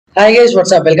Hi guys,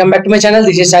 what's up? Welcome back to my channel.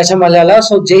 This is Sai Charan Malyala.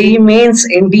 So JEE Mains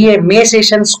NDA May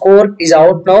session score is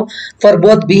out now for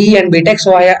both BE and B.Tech.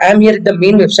 So I am here at the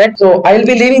main website. So I will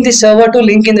be leaving this server to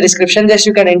link in the description. Just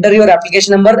you can enter your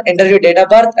application number, enter your date of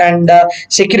birth and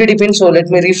security pin. So let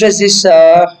me refresh this.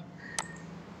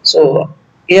 So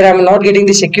here I'm not getting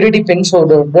the security pin, so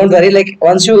don't worry. Like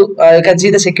once you can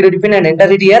see the security pin and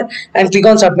enter it here and click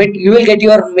on submit, you will get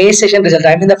your May session result.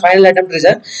 I'm in the final attempt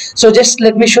result. So just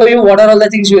let me show you what are all the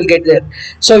things you will get there.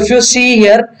 So if you see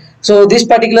here, so this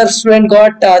particular student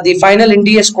got the final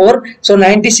NTA score, so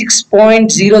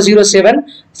 96.007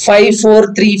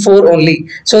 5434 only.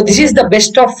 So this is the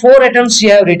best of 4 attempts she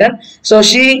have written. So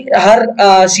her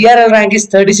CRL rank is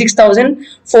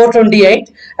 36,428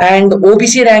 and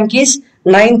OBC rank is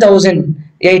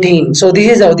 9,018. So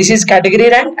this is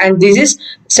category rank and this is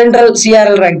central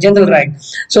CRL rank, general rank.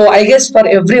 So I guess for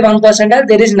every 1%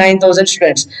 there is 9,000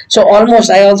 students. So almost,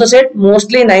 I also said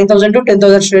mostly 9,000 to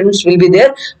 10,000 students will be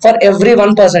there for every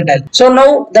 1%. So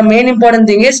now the main important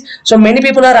thing is, so many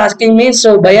people are asking me,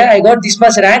 so Bhaiya, I got this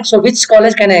much rank, so which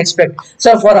college can I expect?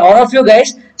 So for all of you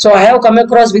guys, so I have come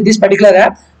across with this particular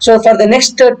app. So for the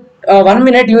next 1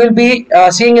 minute you will be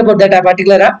seeing about that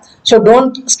particular app, so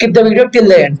don't skip the video till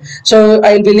the end. So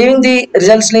I will be leaving the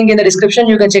results link in the description.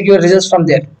 You can check your results from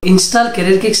there. Install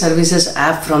Careerkick Services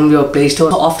app from your Play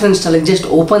Store. So after installing, just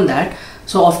open that.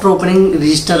 So after opening,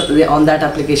 register on that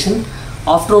application.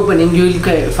 After opening, you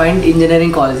will find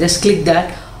engineering college. Just click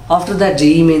that. After that,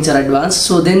 JEE Mains or Advanced.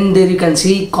 So then there you can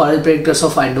see college predictors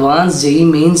of Advanced, JEE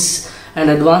Mains and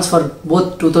Advanced for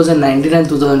both 2019 and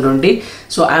 2020.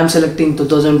 So I am selecting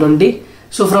 2020.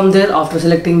 So from there, after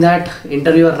selecting that,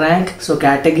 enter your rank, so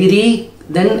category,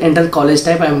 then enter college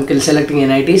type. I am selecting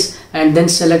NITs and then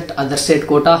select other state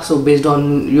quota. So based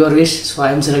on your wish, so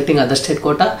I am selecting other state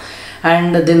quota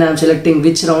and then I am selecting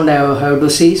which round I have to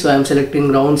see. So I am selecting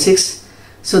round 6.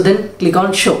 So then click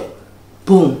on show.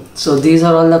 Boom. So these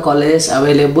are all the colleges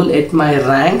available at my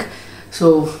rank.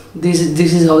 So this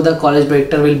is how the college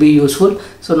predictor will be useful.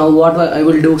 So now what I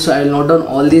will do, so I will note down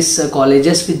all these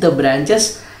colleges with the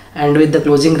branches and with the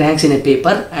closing ranks in a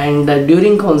paper, and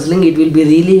during counseling it will be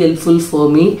really helpful for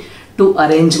me to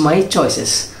arrange my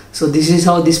choices. So this is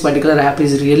how this particular app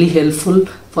is really helpful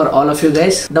for all of you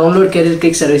guys. Download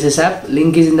Careerkick Services app,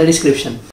 link is in the description.